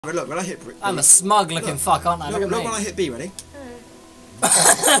Look, when I hit B. I'm a smug looking fuck, aren't I? Look when I hit B, ready?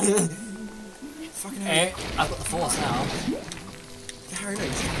 Fucking Harry. I've got the force now. Harry, no,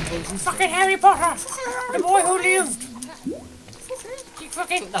 fucking Harry Potter! The boy who lived! You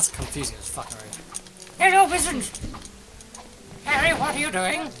fucking... That's confusing as fuck, Harry. Hello, Vincent! Harry, what are you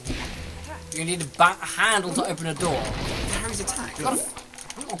doing? You need a handle to open a door. Harry's attack.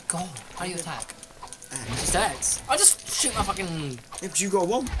 Oh god, how do you attack? Just X. I just shoot my fucking... Yeah, but you got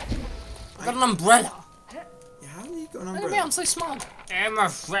one. I got an umbrella. Yeah, how have you got an Look umbrella? at me, I'm so smart. I'm a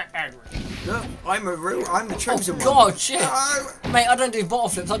friend. No, I'm the chosen one. Oh god, shit. No. Mate, I don't do bottle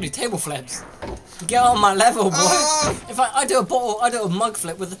flips, I do table flips. Get on my level, boy. Oh. In fact, I do a mug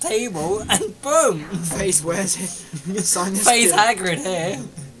flip with a table, and boom. Face, where's it? Sign this Face skill. Hagrid here.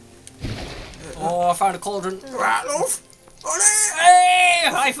 Oh, I found a cauldron. Ratloff! Hey,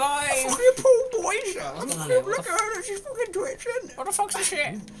 high five! Fucking poor boy, Look at her, she's fucking twitching. What the fuck's this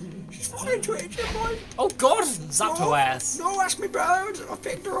shit? She's fucking twitching, boy. Oh god, zap her ass. No, that's me bird. I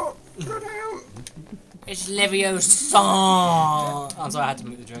picked her up. Put her down. It's Leviosa. I'm sorry, I had to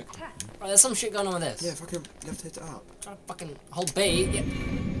make the joke. Right, there's some shit going on with this. Yeah, fucking left hit it up. Try to fucking hold B. Yeah.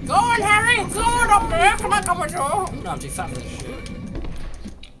 Go on, Harry! Go on up there! Come on, come with you! No, I'm too fat for this shit.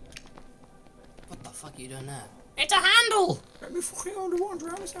 What the fuck are you doing there? It's a handle! Let me fucking underwater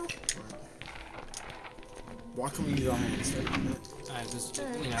around this house. Why can't we use our hands? Because,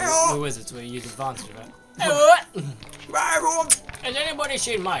 you know, we're wizards, we use advantage of it. Right, everyone! Has anybody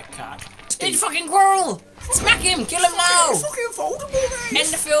seen my cat? It's fucking Quirrell! Smack him! Kill him now! It's fucking foldable, man!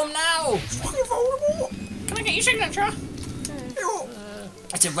 End the film now! It's fucking foldable! Can I get your signature? Yo.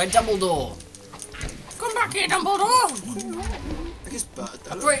 It's a red Dumbledore! Come back here, Dumbledore! I guess bird,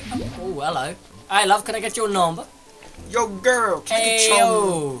 though. Oh, hello. Hey, love, can I get your number? Yo, girl, can I get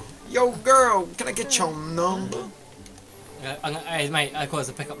your... Yo, girl, can I get your number? Hey, mate, of course,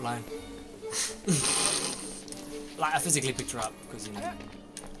 a pickup line. Like, I physically picked her up, because, you know.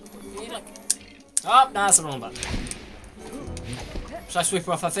 Like... Oh, no, that's the wrong button. Should I sweep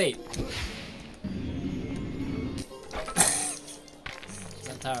her off her feet? Is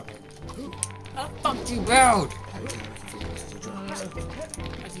that terrible? How the fuck do you build? How do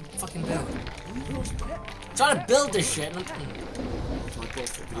you fucking build? I'm trying to build this shit.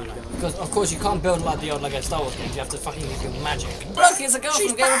 Because of course you can't build like the old Lego Star Wars games. You have to fucking use your magic. Look, it's a girl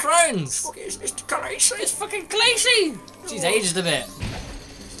from Game of Thrones. It's Khaleesi. It's fucking Khaleesi. She's aged a bit.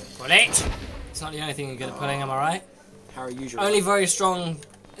 Pull it. It's not the only thing you're good at pulling, am I right? Harry, usually. Only very strong.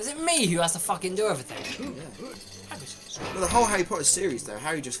 Is it me who has to fucking do everything? Yeah. Well, the whole Harry Potter series, though,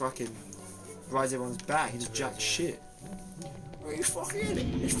 Harry just fucking rides everyone's back. He just jacks shit. It's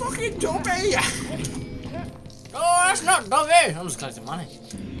fucking Dobby! Oh, that's not Dobby! I'm just collecting money.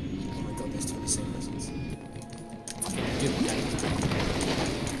 Oh my god, there's 27 lessons. Fucking duplicate.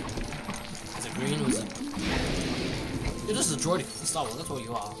 Is it green or is it... You're just a droid from Star Wars, that's what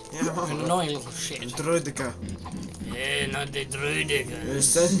you are. Yeah, You're an annoying little shit. Droidica. Yeah, not the droidica.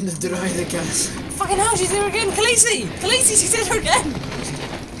 Send the droidicas. Fucking hell, she's there again! Khaleesi! Khaleesi, she's there again!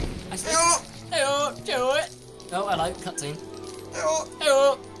 Hey-oh! Do it! Oh, hello, cutscene.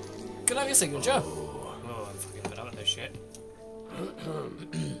 Hey-oh! Can I have your signature? Oh, I'm fucking good at this shit.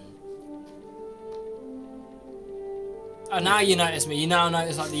 Oh, now you notice me. You now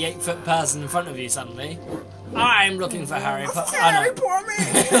notice like the 8-foot person in front of you suddenly. I'm looking for Harry Potter. Harry Potter,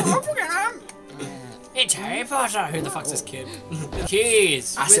 man! It's Harry Potter. Who the fuck's this kid? The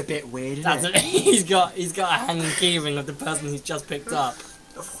keys. That's a bit weird, isn't it? He's got a hanging keyring of the person he's just picked up.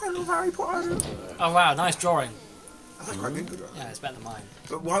 I love Harry Potter. Oh wow, nice drawing. That's quite good. Yeah, it's better than mine.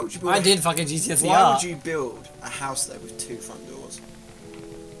 But why would you build? I did fucking GCSE Why art. would you build a house there with 2 front doors?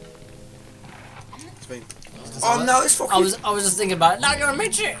 Oh no, it's fucking. I was just thinking about it. Now you're a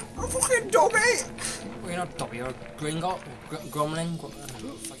midget. I'm fucking Dobby. Well, you're not Dobby. You're a Gringot, Gromlin. What are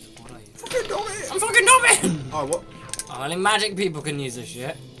you? Fucking Dobby. I'm fucking Dobby. Oh what? Oh, only magic people can use this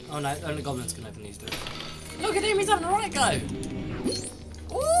shit. Oh no, only goblins can open these doors. Look at him, he's having a right go.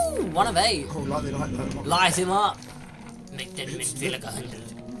 Ooh, 1 of 8. Oh, like that. Light him up. Make that man feel like 100.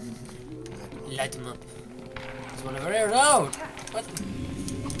 Light him up. He's 1 of 8 years old. What?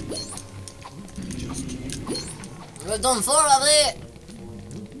 We've done 4 of it.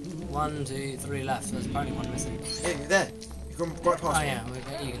 1, 2, 3 left. There's apparently 1 missing. Yeah, you're there. You've gone right past. Oh yeah,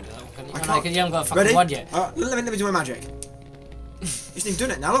 you can do that. I No, can't. because you haven't got a fucking Ready? wad yet. Let me do my magic. He's even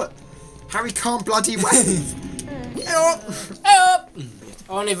doing it now. Look. Harry can't bloody wave. Help!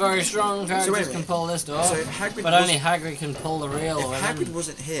 Only very strong characters can pull this door, So but only Hagrid can pull the real If one. Hagrid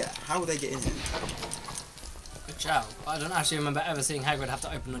wasn't here, how would they get in there? Good shout. I don't actually remember ever seeing Hagrid have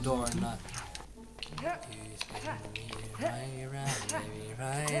to open the door and... You spin me right around, baby,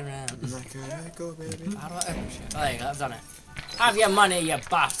 right round. Like a echo, baby. How do I open shit? Oh, there you go, I've done it. Have your money, you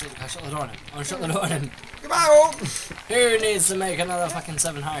bastard. I shut the door on him. I'm shut the door on him. Come out! Who needs to make another fucking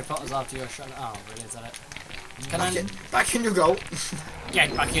 7 Harry Potters after you're shut? Oh, really? Is that it? Can Back in your goal.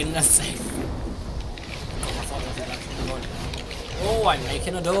 Get back in the safe. Oh, I'm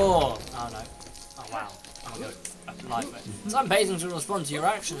making a door. Oh no. Oh wow. I'm gonna go live it. Some paintings will respond to your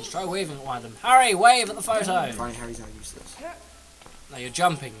actions. Try waving at one of them. Harry, wave at the photo. Fine, Harry's not useless. No, you're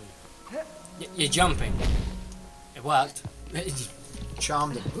jumping. You're jumping. It worked.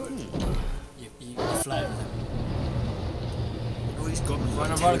 Charmed him. You flirted with him. Oh, he's got me.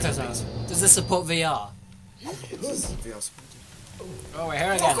 Run on roller coaster. Does this support VR? VR. Oh, we're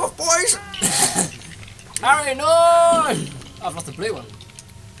here again. Fuck off, boys! Harry, no! I've lost the blue one.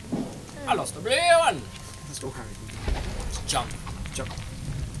 I lost the blue one. That's all Harry. Just jump. Jump.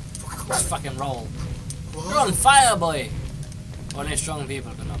 Just fucking roll. What? You're on fire, boy. Only strong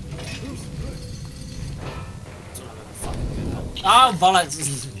people can open it. Oh,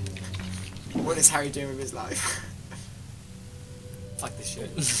 bollocks! What is Harry doing with his life? Fuck this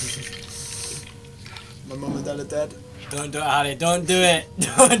shit. My mum and dad are dead. Don't do it, Harry. Don't do it.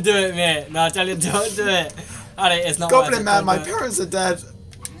 Don't do it, mate. No, I tell you, don't do it. Harry, it's not Goblin worth it. man, my Don't do it. parents are dead.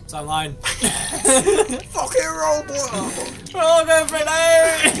 So am mine. Fucking roll, boy. We're all going for it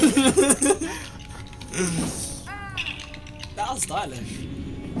now. That was stylish.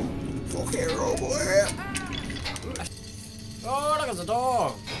 Fucking roll, boy. Oh, look at the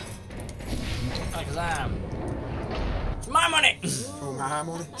door. Like a Zam. It's my money. Oh, my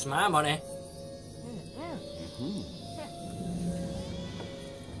money. It's my money.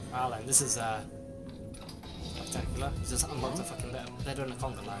 Wow, then, this is spectacular. Just unlocked a fucking bit. They're doing a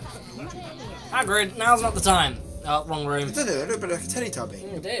conga line. Hagrid, now's not the time. Oh, wrong room. It did it a little bit like a Teletubby.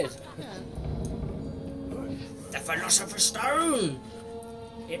 It did. The Philosopher's Stone!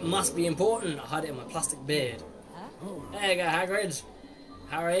 It must be important. I hide it in my plastic beard. There you go, Hagrid.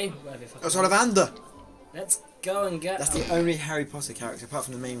 Harry, whatever you fucking That's Ollivander. Let's go and get... That's the only Harry Potter character, apart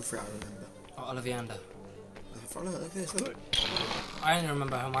from the main three I remember. Oh, Ollivander. Look at this, look. I only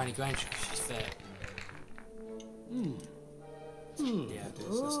remember Hermione Granger because she's fair. Yeah,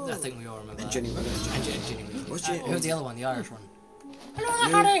 I think we all remember And that. Ginny Weasley. And Ginny Weasley. What's Ginny? Who's the other one? The Irish one. Hello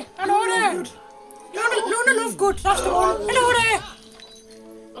there, Harry! Hello there! Luna Lovegood, that's the one! Hello there!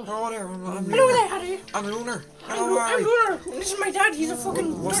 Hello there, Hello there, Harry! I'm Lunar. I'm Luna! This is my dad, he's a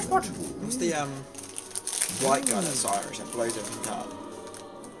fucking dirtbot! What's the white guy that's Irish that blows everything up?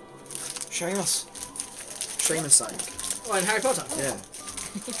 Seamus. Seamus sang. Oh, in Harry Potter? Yeah.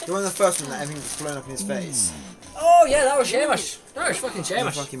 The one in the first one that everything was blown up in his face. Oh yeah, that was Seamus. That was fucking He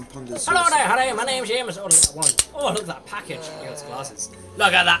Seamus. fucking ponders. Hello there, Harry. My name's Seamus. Oh, look at that one. Oh, look at that package. He got his glasses.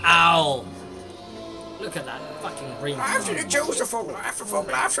 Look at that owl. Look at that fucking ring. I have to choose the full life. The full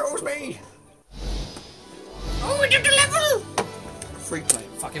life chose me. Oh, we did the level. Free play.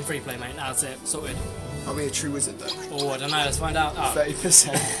 Fucking free play, mate. That's it. Sorted. I'll be a true wizard though. Oh, I don't know. Let's find out. Oh.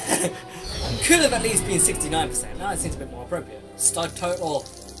 30%. Could have at least been 69%. Now it seems a bit more appropriate. Stud total.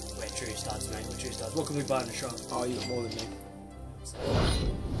 We're true studs, mate. We're true studs. What can we buy in the shop? Oh, you got more than me.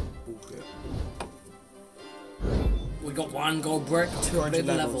 Bullshit. We got 1 gold brick. 200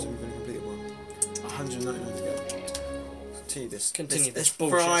 level. levels. We've only completed one. 199 to go. Continue this. Continue this It's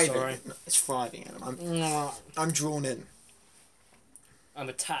bullshit thriving. story. It's thriving, Adam. I'm drawn in. I'm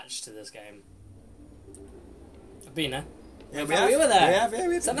attached to this game. I've been there. Yeah, we were there. We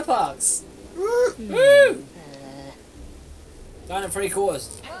have. Centre Parks. Woo! Woo! 9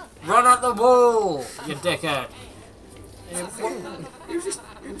 3/4. Run at the wall, you dickhead. Who's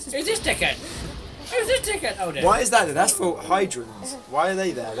this dickhead? Who's this dickhead? Oh dear. Why is that? That's for hydrants. Why are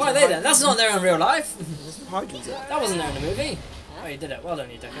they there? Why are they there? That's not there in real life. There's some hydrants there. That wasn't there in the movie. Oh, you did it. Well done,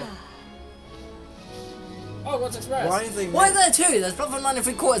 you dickhead. Hogwarts Express. Why have they Why is there 2? There's platform 9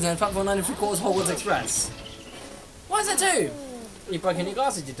 3/4 and there's platform 9 3/4 Hogwarts Express. Why is there 2? You broke your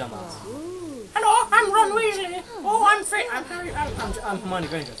glasses, you dumbass. Hello, I'm Ron Weasley. Oh, I'm Harry. I'm Hermione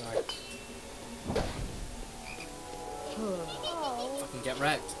Granger, sorry. Fucking get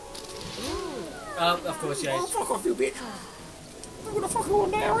wrecked. Of course, yeah. Oh, fuck off, you bitch. I'm gonna fuck her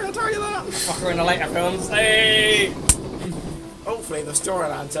one day, I'll tell you that. Fuck her in the later films. Hey! Hopefully the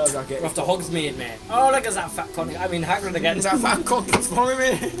storyline tells like it. We're off to Hogsmeade, mate. Oh, look at that fat cunt. I mean, Hagrid again. Is that fat cock that's following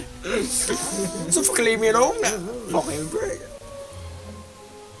me? So fucking leave me alone now. Fucking prick.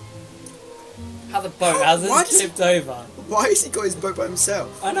 How the boat hasn't tipped over. Why has he got his boat by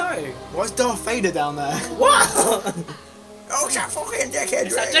himself? I know. Why is Darth Vader down there? What? Oh, it's that fucking dickhead.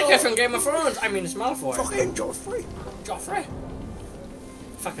 It's that dickhead from Game of Thrones. I mean, it's Malfoy. Fucking Joffrey. Joffrey.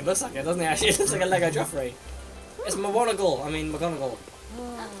 Fucking looks like it, doesn't it? Actually, it looks like a Lego Joffrey. It's McGonagall.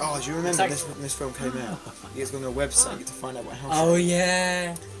 Oh, do you remember when this film came out? You guys go on their website to find out what house. Oh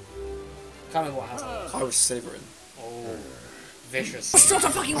yeah. Can't remember what house it was. I was Slytherin. Oh, vicious. What's not a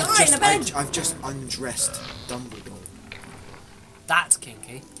fucking guy in the bed? I've just undressed Dumbledore. That's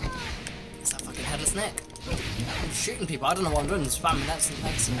kinky. It's that fucking headless neck. I'm shooting people. I don't know what I'm doing. Spamming that's and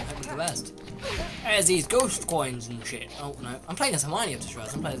hoping for the best. There's these ghost coins and shit. Oh no, I'm playing as Hermione up to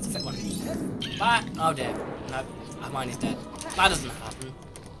Shroud. I'm playing as the fit one. But oh dear, no, Hermione's dead. That doesn't happen.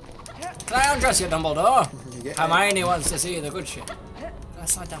 Can I undress you, Dumbledore? Hermione wants to see the good shit. Can I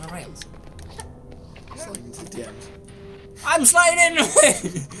slide down the rails? Sliding into the DMs. I'm sliding!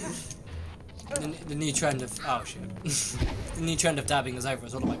 the new trend of... Oh shit. The new trend of dabbing is over.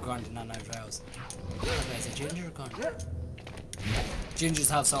 It's all about grinding down those rails. Okay, is it ginger or gone? Gingers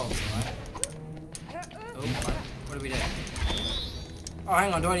have souls, alright? Oh, what do we do? Oh,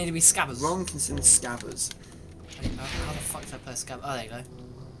 hang on. Do I need to be scabbers? Ron considers scabbers. How the fuck do I play scab? Oh, there you go.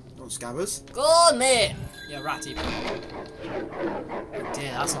 Not scabbers? Go on, mate! Yeah, ratty. Oh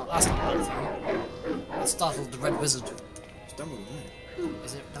dear, that's not that thing. That startled the Red Wizard. It's Dumbledore, isn't it?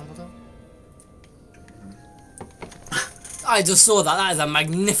 Is it Dumbledore? I just saw that. That is a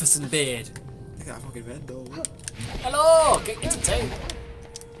magnificent beard. Look at that fucking red door. Hello! Get your tattoo.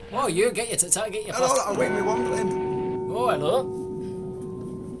 Oh, you get your tattoo. Get your Hello, plastic. I'll wait me one blend. Oh, hello.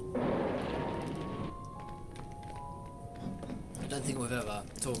 I don't think we've ever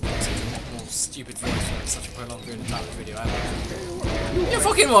talked about such a more stupid voice for such a prolonged period of time in the video, have we? You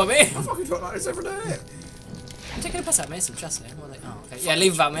fucking what, me? I fucking talk like this every day. You're taking a piss at me, some chest here. Oh, okay. Yeah,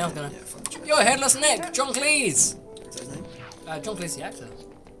 leave without me. I'm gonna. Yeah, You're headless Nick, John Cleese. Is that his name? John Cleese, the actor.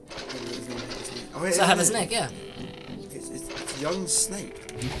 Oh, Is that headless Nick? Yeah. It's young Snape.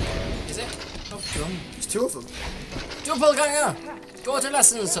 Is it? Oh, John. There's two of them. Doppelganger! Go to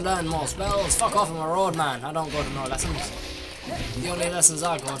lessons to learn more spells. Fuck off, I'm a road man. I don't go to no lessons. The only lessons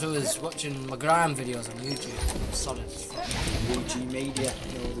I go to is watching McGraham videos on YouTube. Solid as fuck. MightyMidget,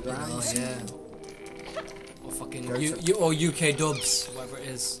 the Oh grounds. yeah. Or fucking or UK dubs, whatever it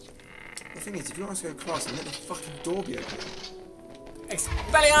is. The thing is, if you want to go to class, then let the fucking door be open.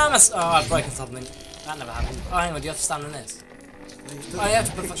 Expelliarmus! Oh, I've broken something. That never happened. Oh, hang on, do you have to stand on this? Oh, you have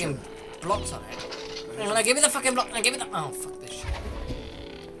to put fucking blocks on it. Hang on, give me the fucking block. Give me the. Oh, fuck this shit.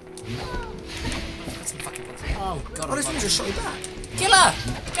 Put some fucking blocks. Oh, God. Oh, this one just shot you back. Killer!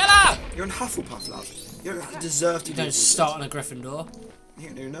 Killer! You're in Hufflepuff, love. You don't deserve to You be. don't start on a Gryffindor. You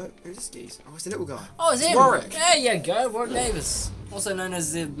don't know. Who's this geese? Oh, it's the little guy. Oh, it's him! Warwick. There you go, Warwick Davis. Also known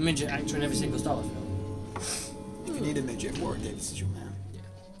as the midget actor in every single Star Wars film. If you need a midget, Warwick Davis is your man.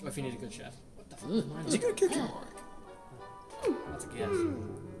 Or if you need a good chef. What the fuck is mine? Is he good at cooking, Warwick? That's a guess.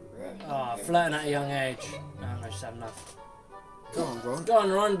 Oh, flirting at a young age. No, I just had enough. Go on, Ron. Go on,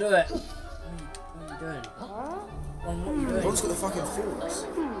 Ron, do it. What are you doing? Ron, what are you doing? Ron's got the fucking force.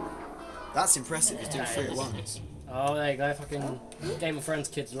 That's impressive. He's doing 3 at once. Oh, there you go, fucking Game of Thrones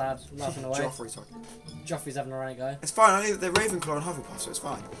kids, lad, laughing away. Joffrey's talking. Joffrey's having a right go. It's fine. I know they're Ravenclaw and Hufflepuff, so it's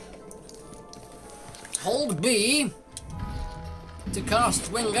fine. Hold B to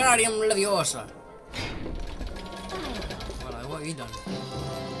cast Wingardium Leviosa. Well, what have you done?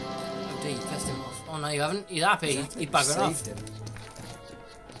 Oh dear, you pissed him off. Oh no, you haven't. He's happy. He's buggering off. Him.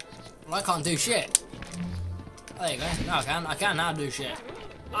 Well, I can't do shit. Oh, there you go. No, I can. I can now do shit.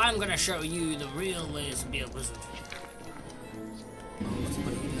 I'm gonna show you the real ways to be a wizard.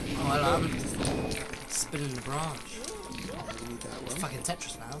 Oh, hello. Spinning the branch. It's fucking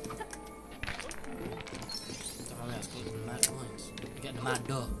Tetris now. Don't worry, I was getting the mad coins. You're getting the mad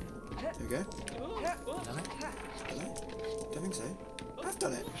dough. There we go. You done it? Don't think so. I've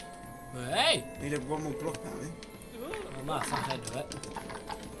done it. Well, hey! Need one more block, apparently. Well, my fuck, I'd do it.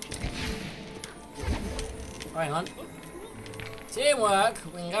 Oh, hang on. Teamwork,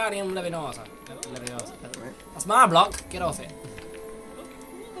 Wingardium Leviosa. Right. That's my block. Get off it.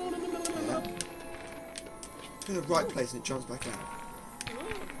 Yeah. It's in the right place and it jumps back out.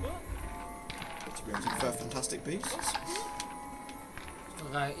 To be honest, I prefer Fantastic Beasts.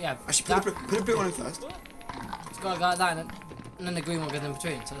 Yeah. Actually, put a blue one in first. It's got to go like that, and then the green one goes in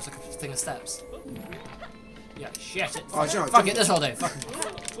between, so it's like a thing of steps. Yeah, shit it. Oh, John, fuck it, this will do.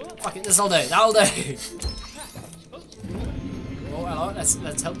 Fuck it, this will do. That'll do. Oh, hello.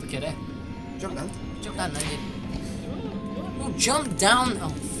 Let's help the kid here. Jump down. Jump down, then. Oh, jump down. Oh,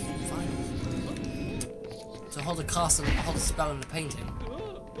 fine. So hold a spell in the painting.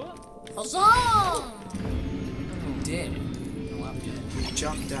 Huzzah! Oh dear. He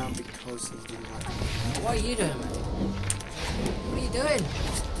jumped down because he's doing that. What are you doing, mate? What are you doing?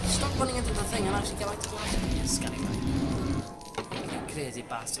 Stop running into the thing and actually get back to class. You scallywag. You crazy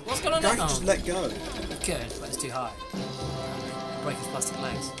bastard. What's going on Guy now? can just let go. You could, but it's too high. break his plastic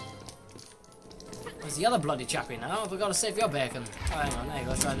legs. Where's the other bloody chappie now? We've got to save your bacon. Oh, hang on, there you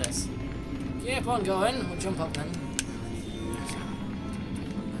go, try this. Keep on going, we'll jump up then.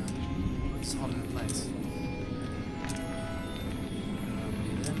 Just hold him in place.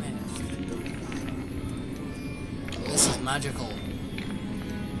 This is magical.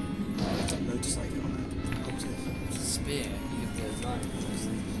 Motorcycle on it. It's a spear. You give the knife.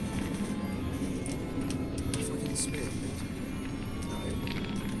 Fucking spear, please. No.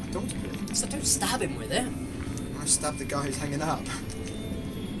 Don't spear. So don't stab him with it. I stabbed the guy who's hanging up.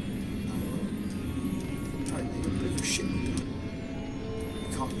 Right, mate, you're a bit of shit. You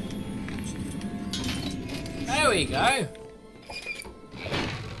can't. There we go.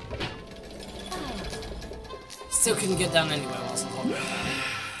 Still couldn't get down anywhere whilst I was holding it down.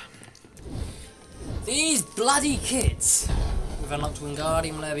 These bloody kids. We've unlocked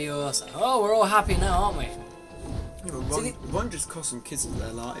Wingardium Leviosa. Oh, we're all happy now, aren't we? Yeah, one just cost some kids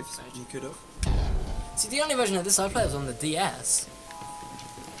their lives. You could have. See, the only version of this I played was on the DS.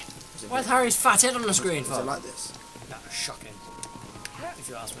 Why's Harry's fat head on the screen for? Is it like this? No, shocking. If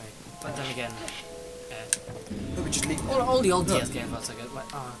you ask me. But then again, No, we just leave. all the old DS games were so good. Like,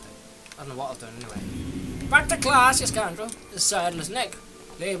 oh, I don't know what I was doing anyway. Back to class, you scoundrel. This headless Nick.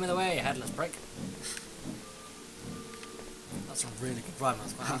 Leave me the way, you headless prick. That's a really good rhyme. I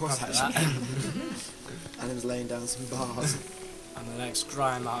was quite happy with that. And he was laying down some bars. I'm the next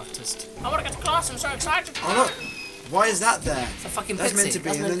grime artist. I want to get to class, I'm so excited. Oh look! Why is that there? It's a fucking That's pixie. meant to be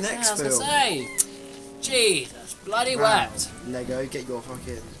in the next I was film. gonna say. Gee, that's bloody wet. Lego, get your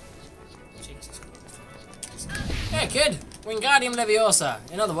fucking... Jesus Christ. Hey kid, Wingardium Leviosa.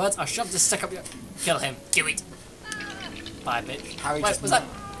 In other words, I shoved this stick up your... Kill him. Do it. Bye, bitch. Harry Wait, just... was that...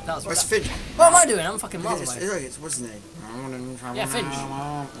 That was... Where's Finch? What am I doing? I'm fucking miles away. What's his name? Yeah, Finch.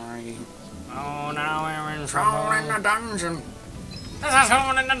 Oh, now we're in trouble. in the dungeon. There's a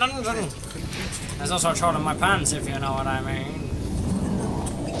troll in the dungeon. There's also a troll in my pants, if you know what I mean.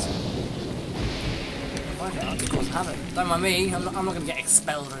 I'll just cause havoc. Don't mind me. I'm not going to get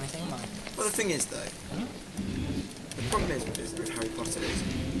expelled or anything, am I? Well, the thing is, though, the problem is with Harry Potter is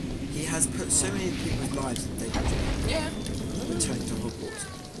he has put so many people's lives in danger. Yeah. Returning to Hogwarts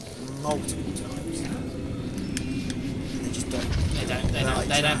multiple times. And they just don't.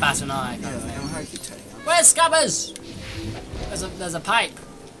 They don't bat an eye. Yeah, they don't Harry keep turning up. Where's Scabbers? There's a pipe.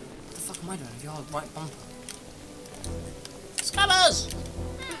 What the fuck am I doing? Your right bumper. Scabbers!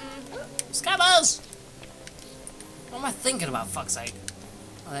 Scabbers! What am I thinking about, fuck's sake?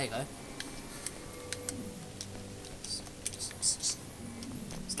 Oh, there you go.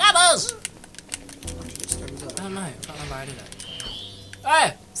 Scabbers! I don't know. I can't remember how I did it.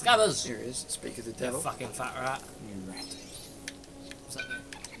 Hey! Scabbers! Here it is. Speak of the You devil. fucking fat rat. You rat. What's that do?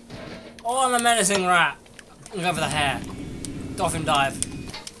 Oh, I'm a menacing rat. I'm going for the hair. Dolphin dive. It's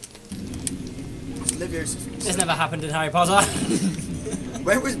Leviosa. This never happened in Harry Potter.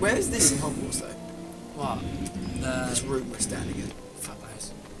 Where is this in Hogwarts though? What? This room we're standing in. Fuck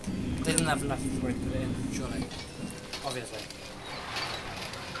knows. They didn't have enough room to put it in, surely. Obviously.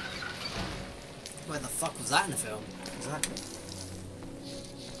 Where the fuck was that in the film? Exactly.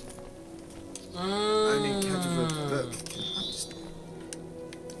 Only because of a book can understand.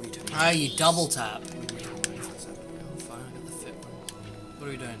 Oh, you double tap. Oh, Oh, fine, I got the fit one. What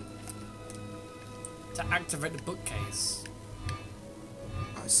are we doing? To activate the bookcase.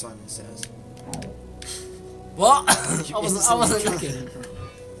 as Simon says. What? I wasn't looking.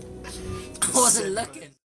 I wasn't looking.